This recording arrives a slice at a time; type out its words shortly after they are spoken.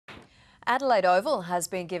Adelaide Oval has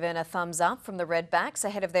been given a thumbs up from the Redbacks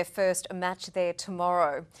ahead of their first match there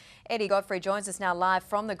tomorrow. Eddie Godfrey joins us now live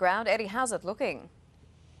from the ground. Eddie, how's it looking?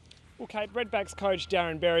 Well, Kate, Redbacks coach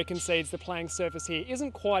Darren Berry concedes the playing surface here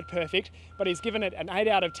isn't quite perfect, but he's given it an 8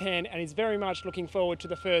 out of 10 and he's very much looking forward to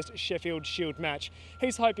the first Sheffield Shield match.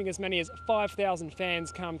 He's hoping as many as 5,000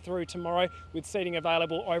 fans come through tomorrow, with seating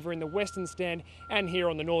available over in the Western Stand and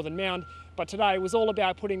here on the Northern Mound. But today was all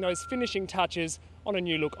about putting those finishing touches on a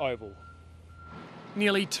new look oval.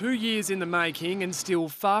 Nearly 2 years in the making and still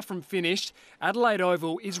far from finished, Adelaide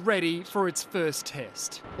Oval is ready for its first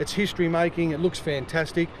test. It's history making, it looks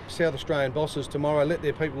fantastic. South Australian bosses tomorrow let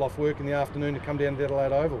their people off work in the afternoon to come down to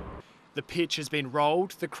Adelaide Oval. The pitch has been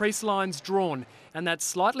rolled, the crease lines drawn, and that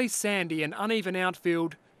slightly sandy and uneven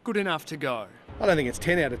outfield good enough to go. I don't think it's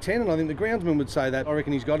 10 out of 10, and I think the groundsman would say that. I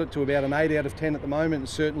reckon he's got it to about an 8 out of 10 at the moment, and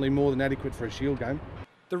certainly more than adequate for a Shield game.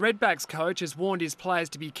 The Redbacks coach has warned his players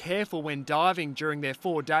to be careful when diving during their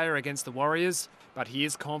 4-dayer against the Warriors, but he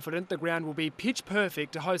is confident the ground will be pitch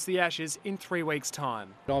perfect to host the Ashes in 3 weeks'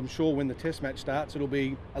 time. I'm sure when the test match starts it'll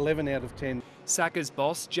be 11 out of 10. Saka's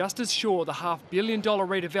boss just as sure the $500 million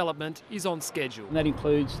redevelopment is on schedule. And that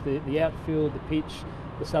includes the outfield, the pitch,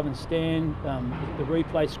 the southern stand, the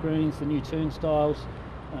replay screens, the new turnstiles.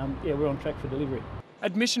 We're on track for delivery.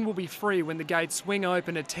 Admission will be free when the gates swing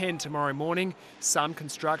open at 10 tomorrow morning. Some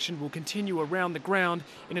construction will continue around the ground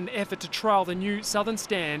in an effort to trial the new southern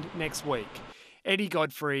stand next week. Eddie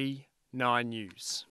Godfrey, 9 News.